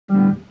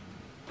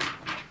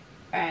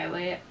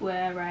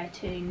we're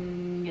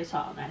writing a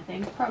song, I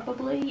think,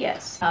 probably,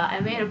 yes. I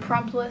made a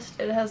prompt list.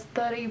 It has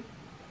 30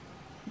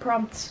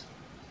 prompts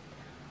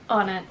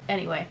on it.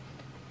 Anyway,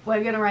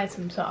 we're gonna write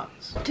some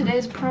songs.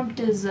 Today's prompt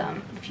is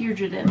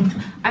fugitive.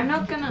 I'm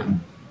not gonna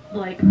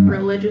like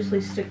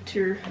religiously stick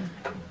to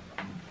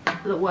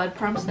the word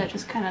prompts. They're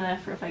just kind of there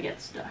for if I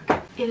get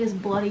stuck. It is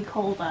bloody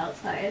cold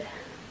outside.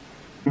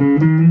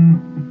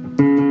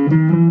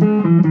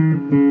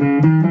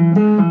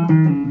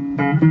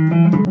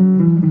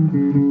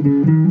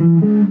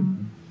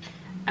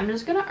 I'm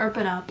just gonna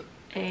open up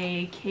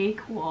a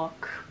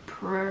cakewalk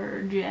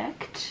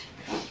project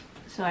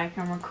so I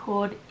can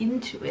record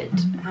into it.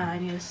 I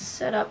need to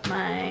set up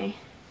my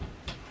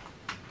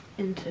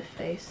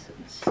interface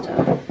and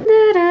stuff.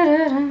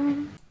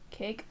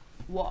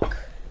 Cakewalk.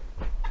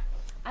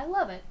 I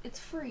love it. It's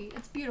free.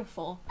 It's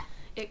beautiful.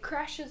 It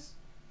crashes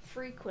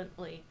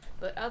frequently,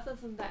 but other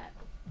than that,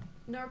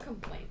 no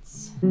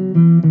complaints.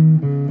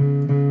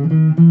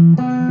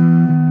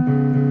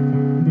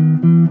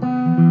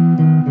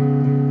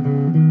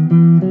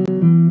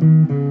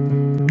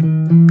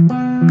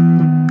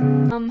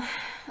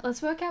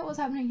 Let's work out what's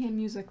happening here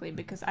musically,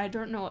 because I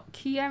don't know what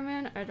key I'm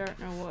in, I don't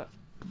know what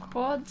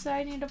chords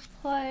I need to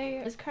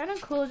play. It's kind of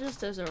cool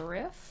just as a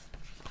riff.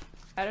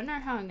 I don't know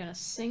how I'm gonna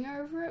sing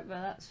over it,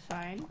 but that's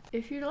fine.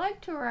 If you'd like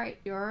to write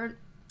your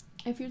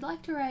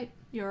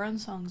own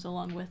songs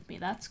along with me,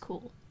 that's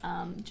cool.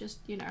 Just,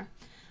 you know,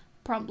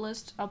 prompt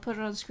list, I'll put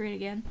it on screen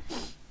again.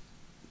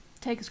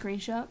 Take a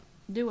screenshot,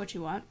 do what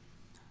you want.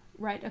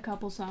 Write a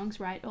couple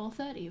songs, write all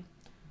 30.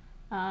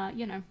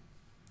 You know,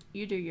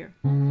 you do your.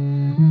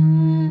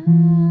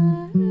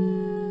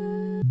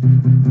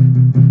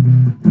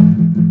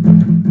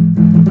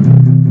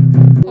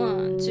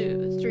 1,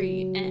 2,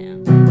 3,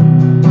 and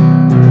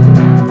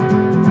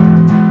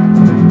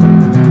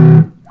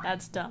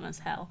that's dumb as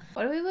hell.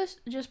 What if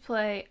we just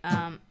play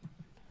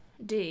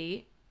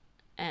D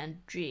and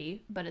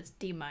G, but it's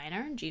D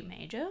minor and G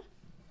major?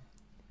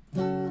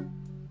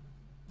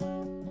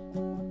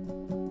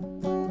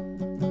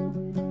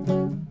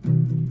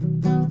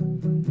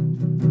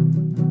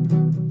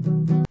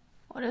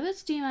 What if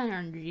it's D minor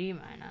and G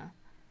minor?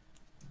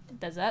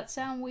 Does that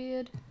sound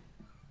weird?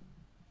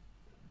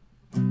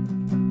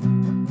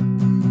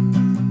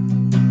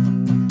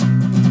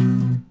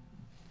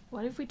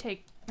 What if we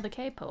take the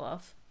capo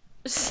off?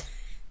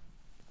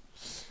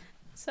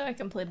 So I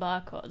can play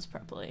bar chords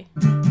properly.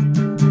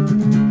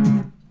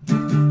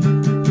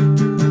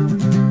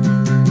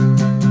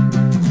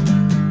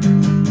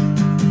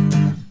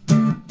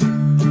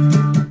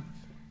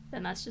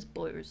 Then that's just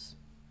blues.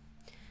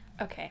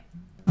 Okay.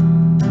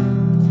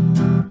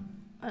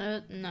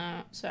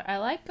 No, so I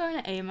like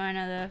going to A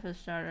minor there for the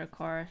start of the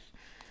chorus.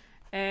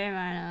 A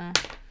minor.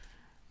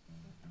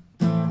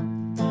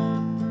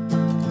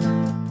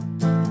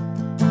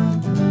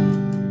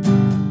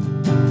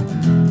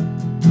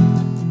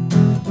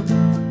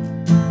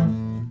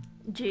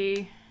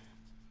 G.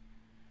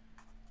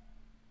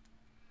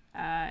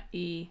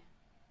 E.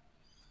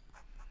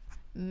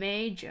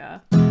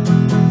 Major.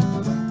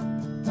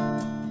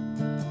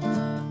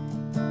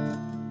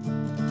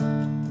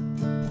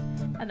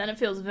 And then it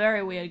feels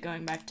very weird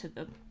going back to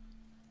the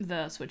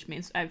verse, which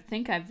means I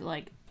think I've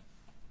like,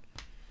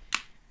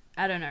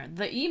 I don't know.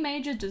 The E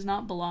major does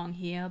not belong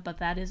here, but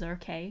that is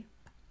okay.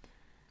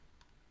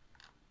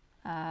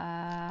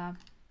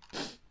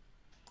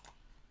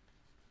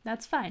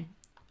 That's fine.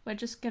 We're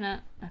just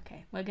gonna,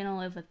 okay, we're gonna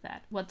live with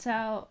that. What's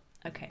our,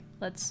 okay,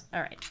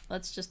 alright,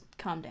 let's just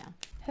calm down.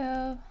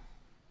 Help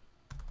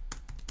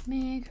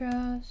me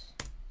cross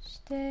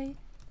state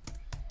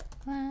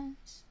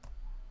lines.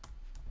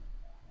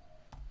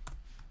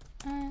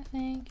 I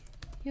think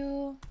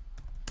you'll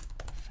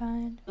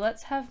find.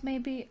 Let's have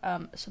maybe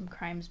some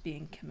crimes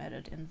being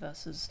committed in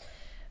verses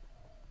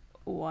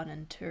 1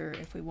 and 2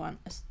 if we want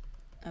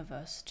a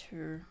verse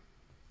 2.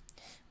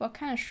 What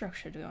kind of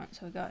structure do we want?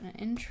 So we got an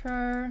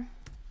intro,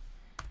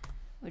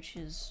 which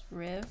is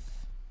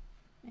riff,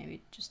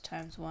 maybe just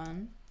times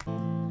 1.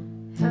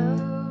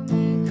 Help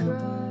me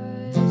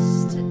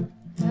cross,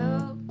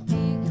 help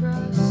me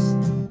cross,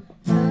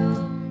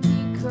 help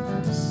me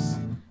cross,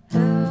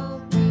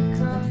 help me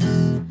cross,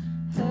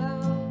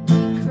 help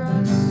me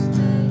cross,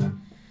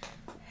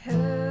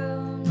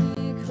 help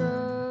me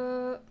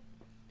cross.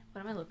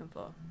 What am I looking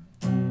for?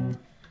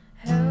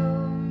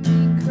 Help me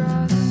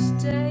cross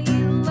state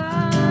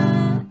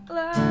line,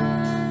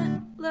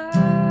 line,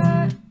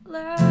 line,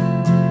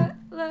 line,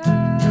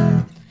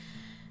 line.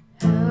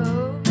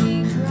 Help me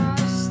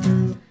cross,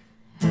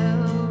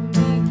 help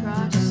me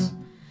cross.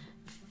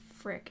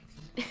 Frick.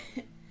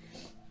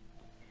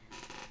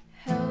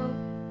 Help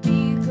me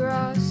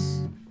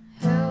cross,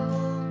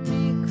 help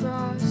me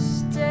cross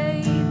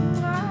state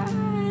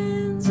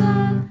lines.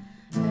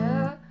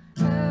 Help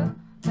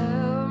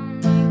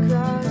me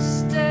cross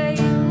state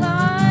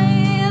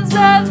lines.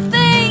 I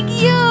think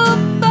you'll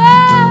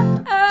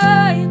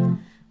find.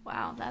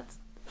 Wow, that's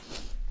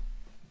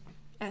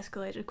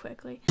escalated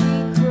quickly.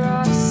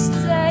 Cross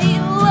state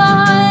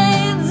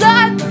lines.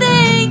 I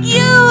think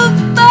you'll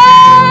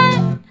find.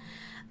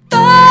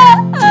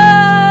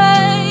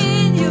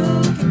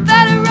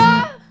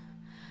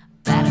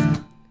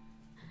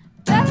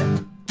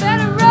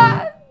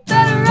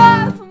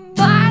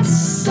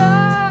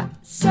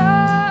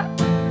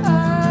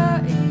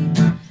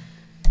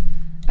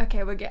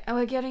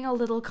 we're getting a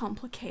little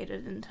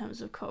complicated in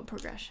terms of chord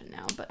progression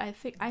now, but I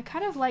think I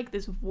kind of like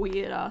this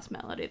weird ass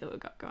melody that we've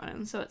got going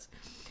on. So it's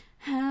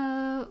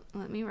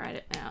let me write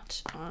it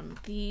out on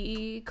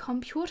the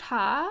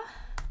computer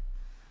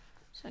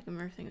so I can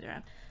move things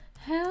around.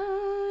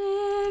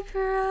 How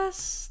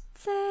across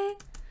the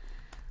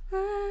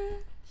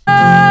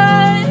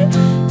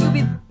you'll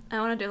be. I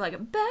want to do like a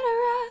better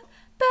off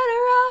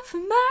for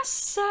my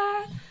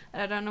side.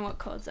 I don't know what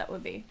chords that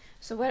would be.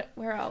 So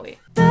where are we?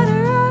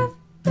 Better off,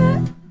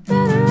 better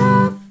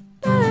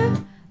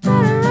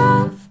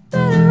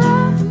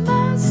off for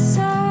my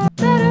side.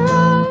 Better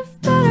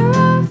off, better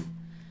off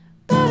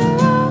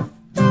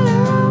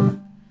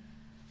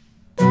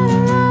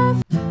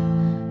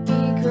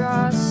We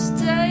cross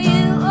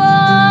state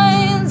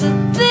lines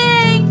and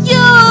think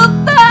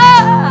you'll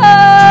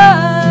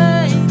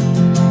find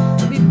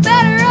be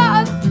better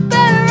off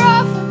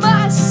for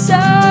my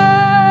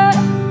side.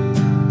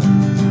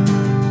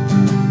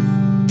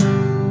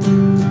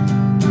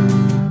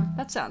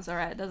 That sounds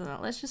alright, doesn't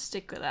it? Let's just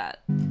stick with that.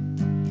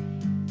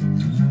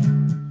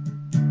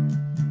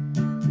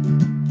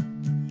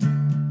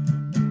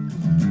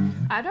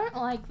 I don't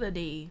like the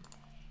D.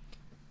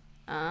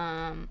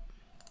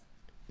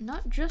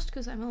 Not just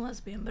because I'm a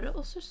lesbian, but it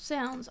also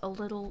sounds a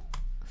little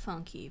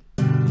funky.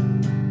 No.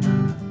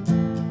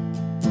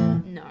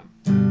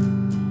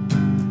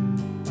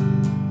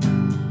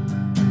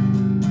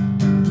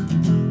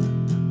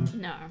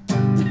 No.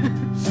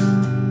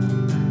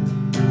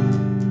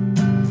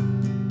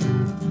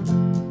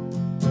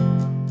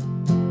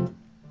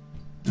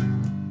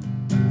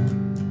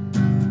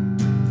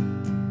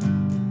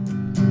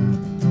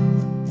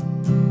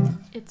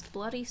 It's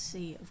bloody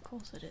C, of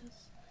course it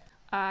is.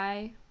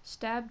 I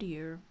stabbed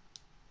you.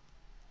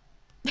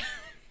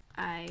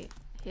 I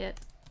hit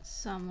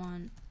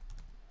someone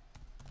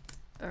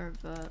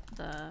over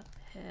the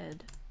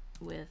head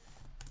with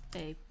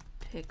a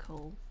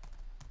pickle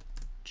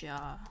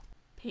jar.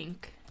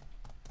 Pink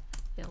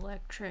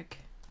electric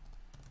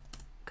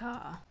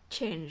car.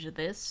 Change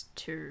this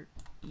to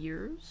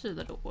you so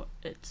that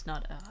it's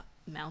not a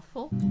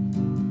mouthful.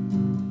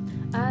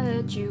 I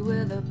hit you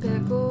with a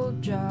pickle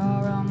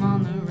jar, I'm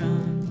on the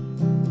run.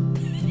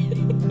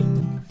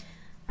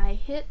 I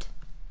hit...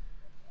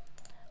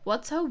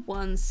 What's a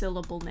one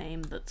syllable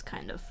name that's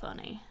kind of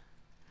funny?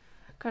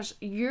 Cause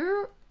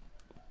we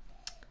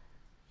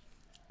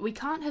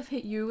can't have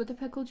hit you with a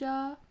pickle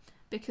jar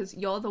because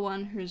you're the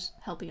one who's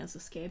helping us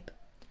escape.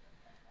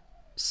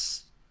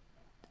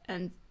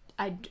 And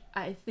I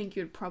think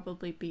you'd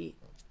probably be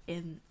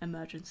in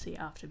emergency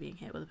after being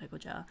hit with a pickle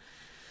jar.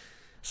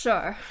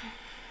 So,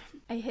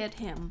 I hit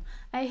him.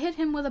 I hit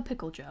him with a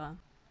pickle jar.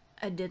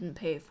 I didn't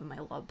pay for my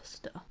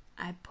lobster.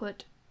 I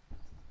put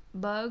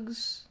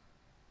bugs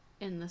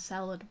in the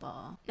salad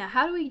bar. Now,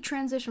 how do we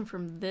transition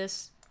from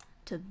this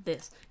to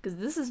this? Because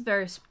this is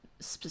very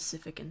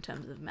specific in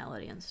terms of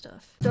melody and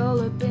stuff.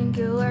 Stole a pink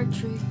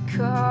electric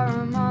car,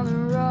 I'm on the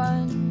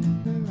run.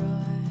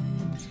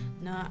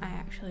 No, I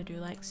actually do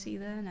like C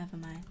there, never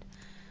mind.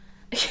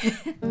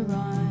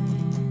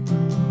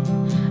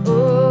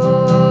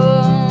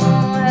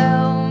 Oh,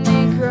 help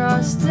me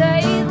cross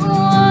state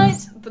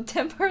lines. The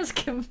tempo is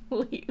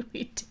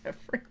completely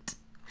different.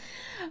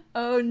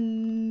 Oh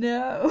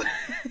no.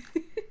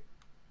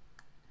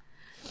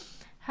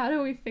 How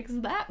do we fix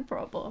that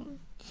problem?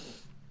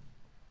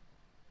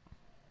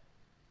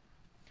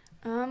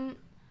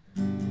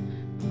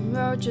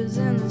 Roaches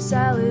in the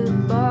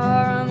salad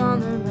bar, I'm on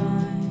the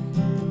run.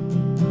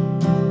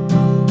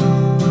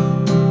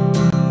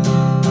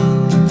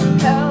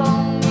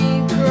 Help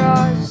me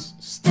cross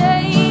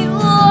state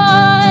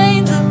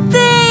lines, I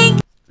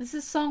think. This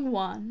is song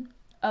 1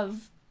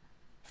 of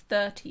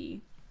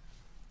 30.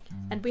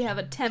 And we have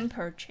a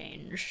tempo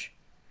change.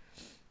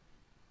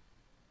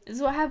 This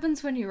is what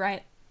happens when you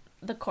write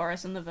the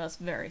chorus and the verse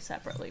very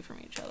separately from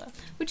each other.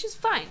 Which is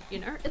fine, you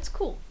know? It's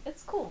cool.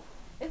 It's cool.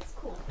 It's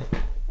cool.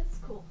 It's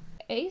cool.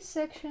 A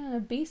section and a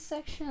B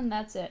section and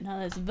that's it. Now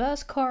there's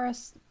verse,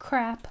 chorus,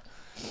 crap.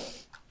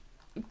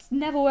 It's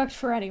never worked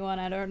for anyone.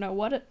 I don't know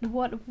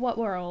what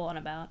we're all on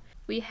about.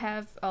 We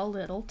have a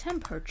little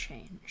tempo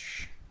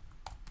change.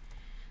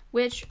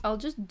 Which I'll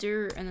just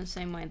do in the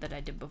same way that I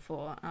did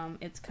before.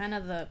 It's kind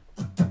of the,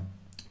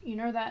 you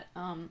know that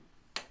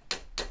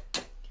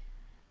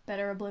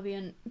Better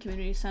Oblivion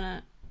Community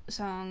Center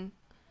song.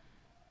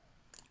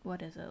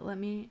 What is it? Let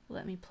me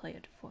play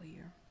it for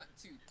you. 1,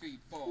 2, 3,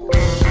 4.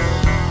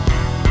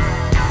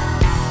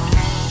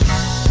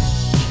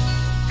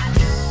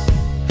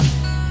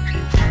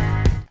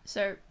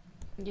 So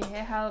you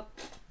hear how,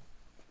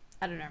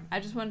 I don't know. I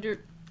just want to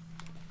do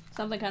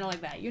something kind of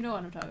like that. You know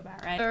what I'm talking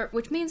about, right? So,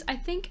 which means I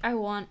think I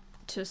want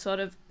to sort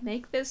of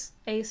make this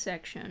a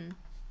section,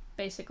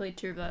 basically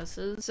 2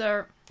 verses.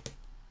 So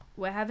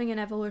we're having an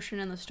evolution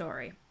in the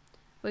story.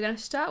 We're going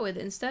to start with,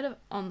 instead of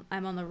I'm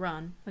on the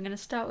run, we're going to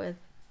start with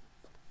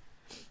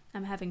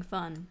I'm having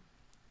fun.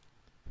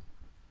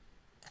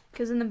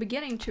 Because in the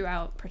beginning to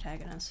our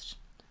protagonist,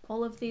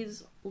 all of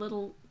these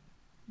little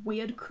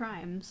weird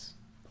crimes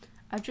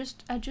are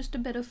just a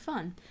bit of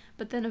fun.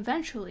 But then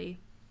eventually,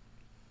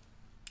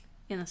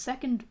 in the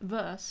second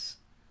verse,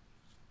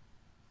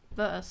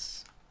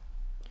 the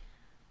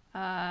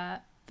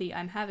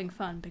I'm having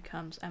fun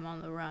becomes I'm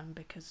on the run,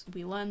 because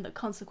we learn that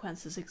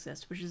consequences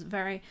exist, which is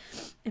very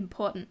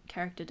important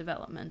character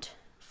development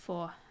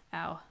for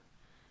our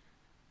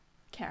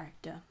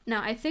character.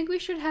 Now, I think we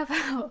should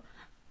have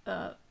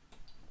our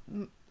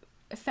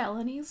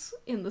felonies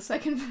in the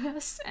second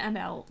verse and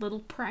our little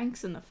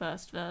pranks in the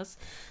first verse.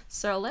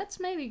 So let's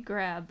maybe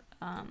grab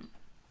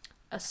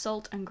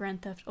Assault and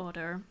Grand Theft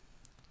Auto,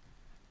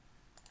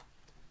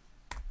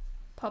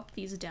 pop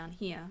these down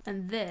here,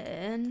 and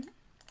then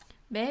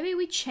maybe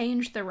we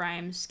change the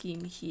rhyme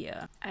scheme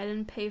here. I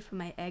didn't pay for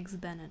my eggs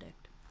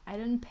Benedict. I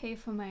didn't pay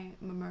for my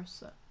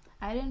mimosa.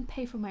 I didn't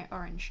pay for my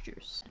orange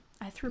juice.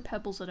 I threw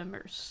pebbles at a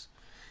moose.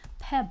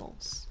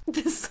 Pebbles.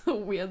 This is a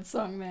weird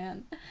song,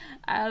 man.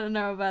 I don't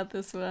know about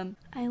this one.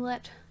 I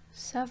let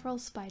several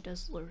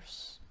spiders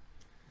loose.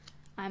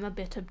 I'm a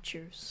bit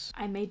obtuse.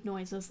 I made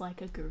noises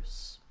like a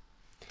goose.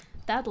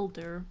 That'll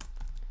do.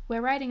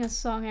 We're writing a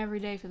song every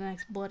day for the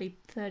next bloody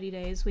 30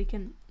 days. We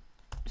can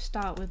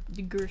start with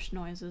the goose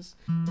noises.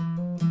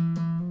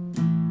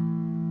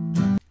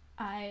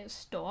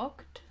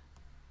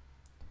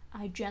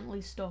 I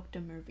gently stalked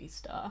a movie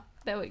star.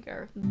 There we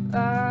go.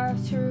 I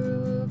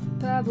threw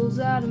pebbles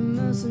at a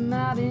moose, I'm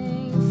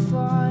having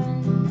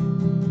fun.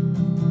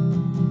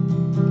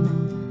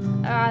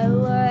 I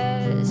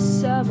let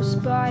several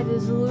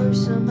spiders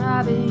loose, I'm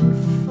having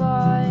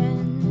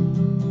fun.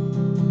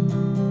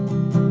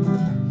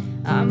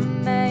 I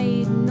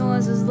made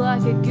noises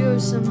like a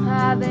goose, I'm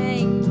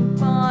having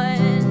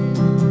fun.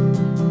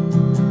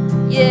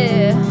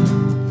 Yeah.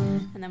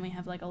 And then we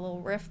have like a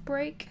little riff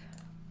break.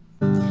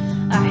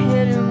 I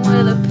hit him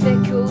with a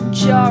pickled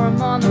jar,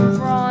 I'm on the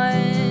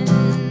run.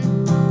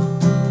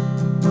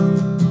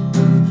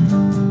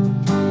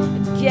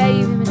 I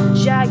gave him a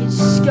jagged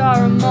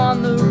scar, I'm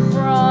on the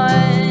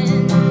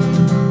run.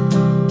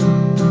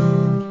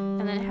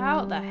 And then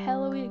how the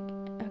hell are we...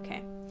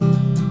 Okay.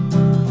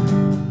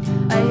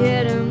 I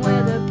hit him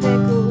with a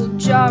pickled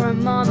jar,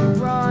 I'm on the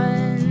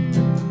run.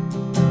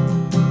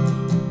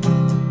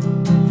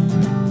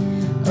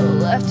 I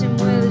left him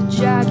with a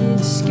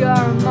jagged scar,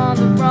 I'm on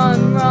the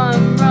run,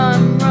 run,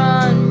 run,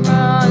 run,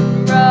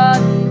 run,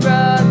 run,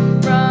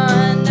 run,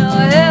 run.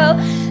 Oh, help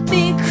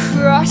me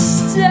cross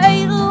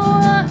state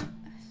line.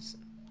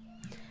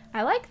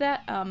 I like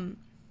that,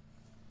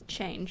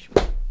 change.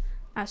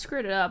 I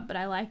screwed it up, but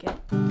I like it.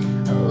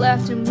 I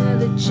left him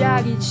with a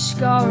jagged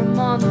scar, I'm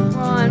on the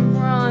run,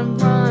 run,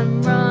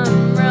 run,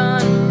 run,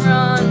 run,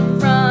 run,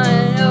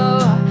 run.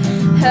 Oh,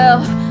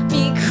 help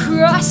me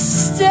cross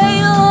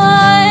state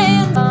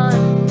line.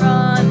 Run,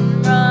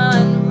 run,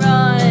 run,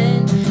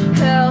 run.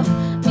 Help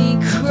me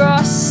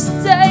cross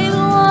state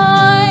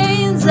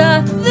lines.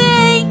 I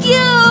think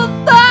you'll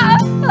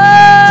find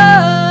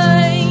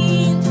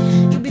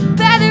you'll be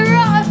better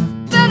off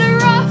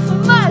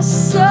on my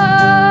side.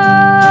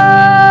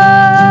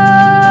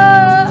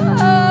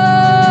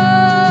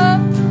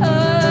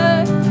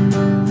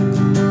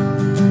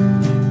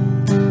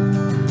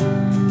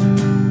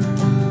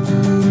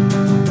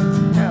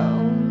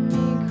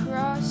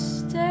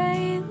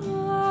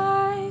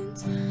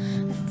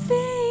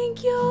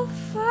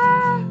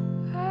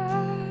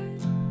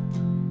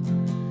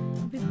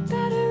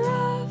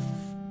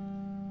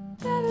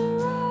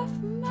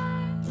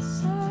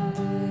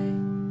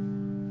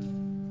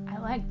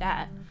 Like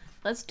that.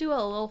 Let's do a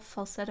little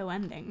falsetto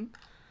ending.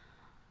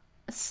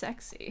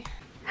 Sexy.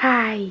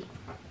 Hi.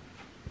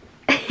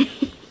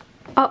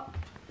 Oh.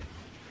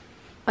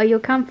 Are you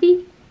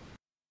comfy?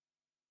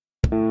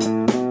 I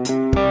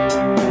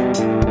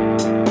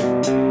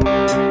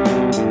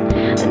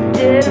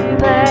didn't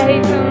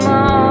pay for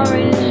my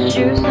orange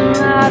juice, I'm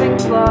having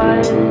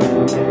fun.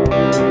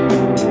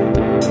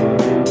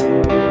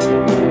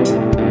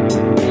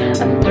 I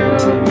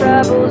threw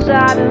pebbles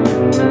at a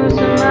moose,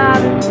 I'm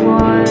having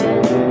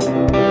fun.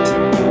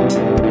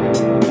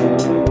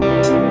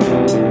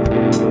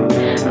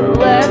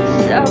 Let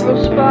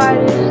several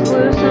spiders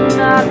loose, I'm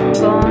having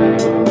fun.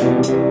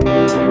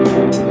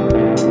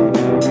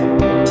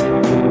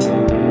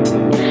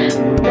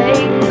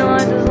 Make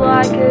noises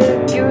like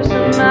a goose,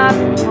 I'm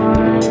having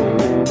fun.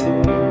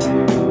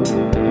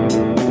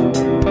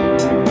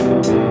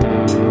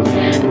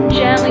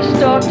 Gently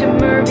stalked a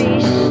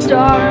movie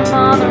star, I'm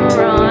on the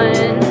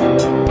run.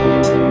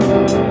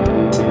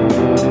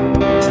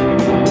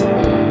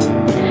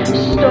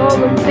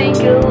 Stole a pink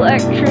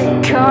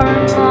electric car,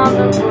 I'm on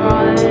the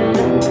run.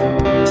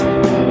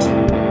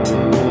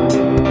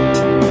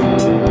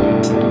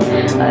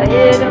 I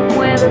hit him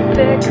with a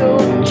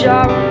pickled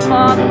jar, I'm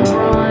on the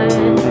run.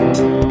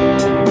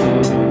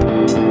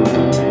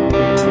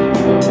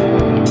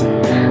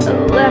 I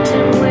left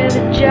him with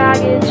a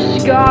jagged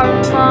scar,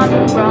 I'm on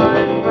the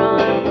run.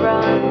 Run,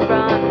 run,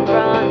 run,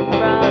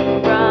 run,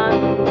 run, run,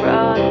 run,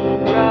 run,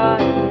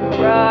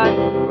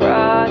 run,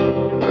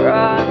 run,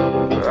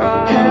 run,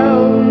 run.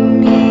 Help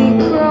me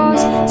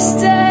cross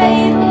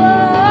state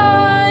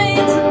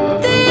lines.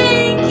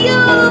 Think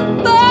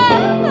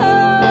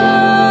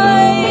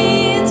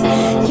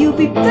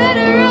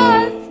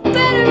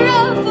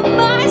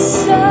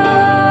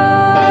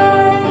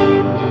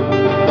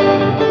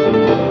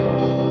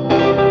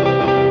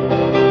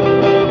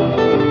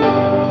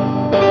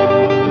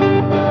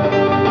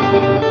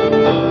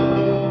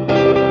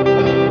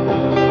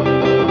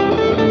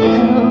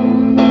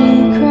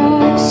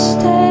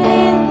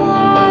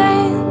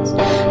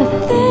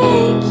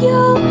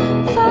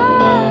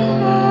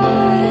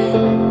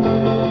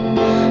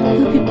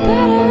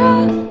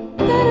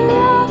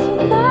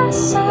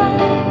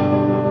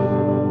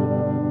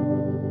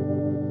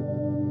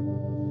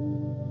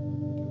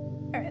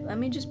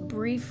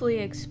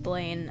briefly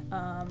explain,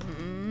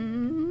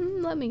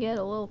 let me get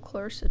a little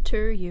closer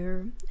to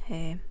you.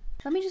 Hey.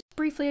 Let me just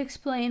briefly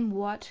explain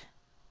what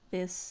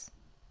this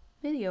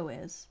video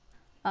is.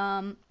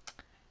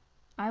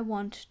 I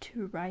want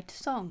to write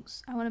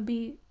songs. I want to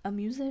be a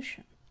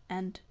musician.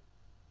 And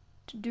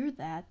to do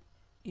that,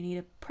 you need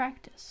to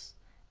practice.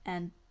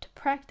 And to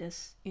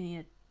practice, you need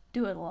to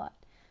do it a lot.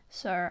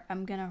 So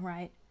I'm gonna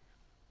write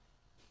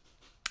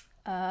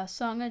a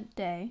song a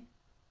day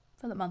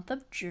for the month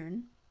of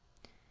June.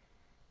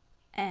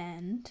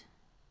 And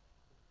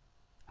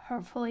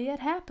hopefully it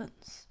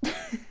happens.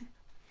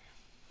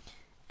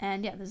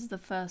 And yeah, this is the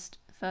first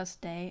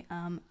day.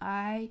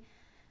 I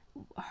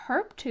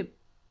hope to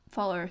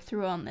follow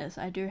through on this.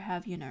 I do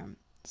have, you know,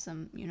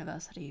 some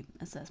university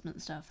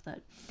assessment stuff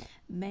that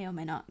may or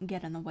may not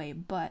get in the way,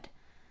 but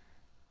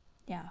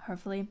yeah,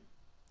 hopefully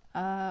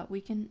we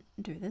can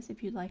do this.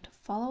 If you'd like to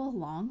follow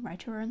along,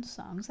 write your own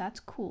songs, that's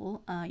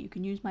cool. You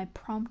can use my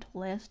prompt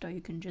list, or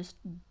you can just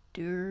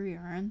do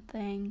your own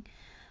thing.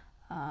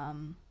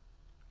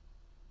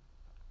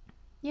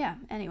 Yeah,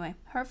 anyway,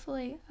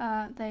 hopefully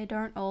they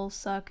don't all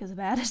suck as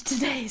bad as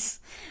today's.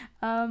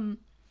 You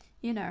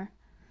know,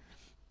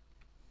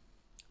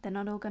 they're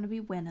not all going to be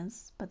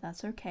winners, but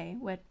that's okay.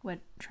 We're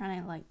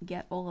trying to like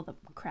get all of the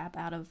crap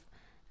out of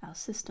our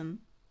system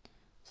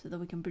so that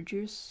we can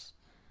produce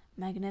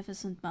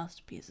magnificent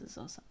masterpieces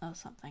or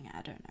something.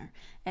 I don't know.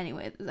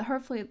 Anyway,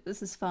 hopefully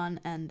this is fun,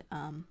 and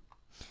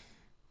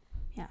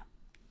yeah,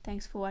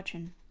 thanks for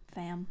watching,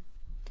 fam.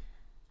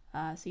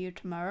 See you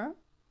tomorrow,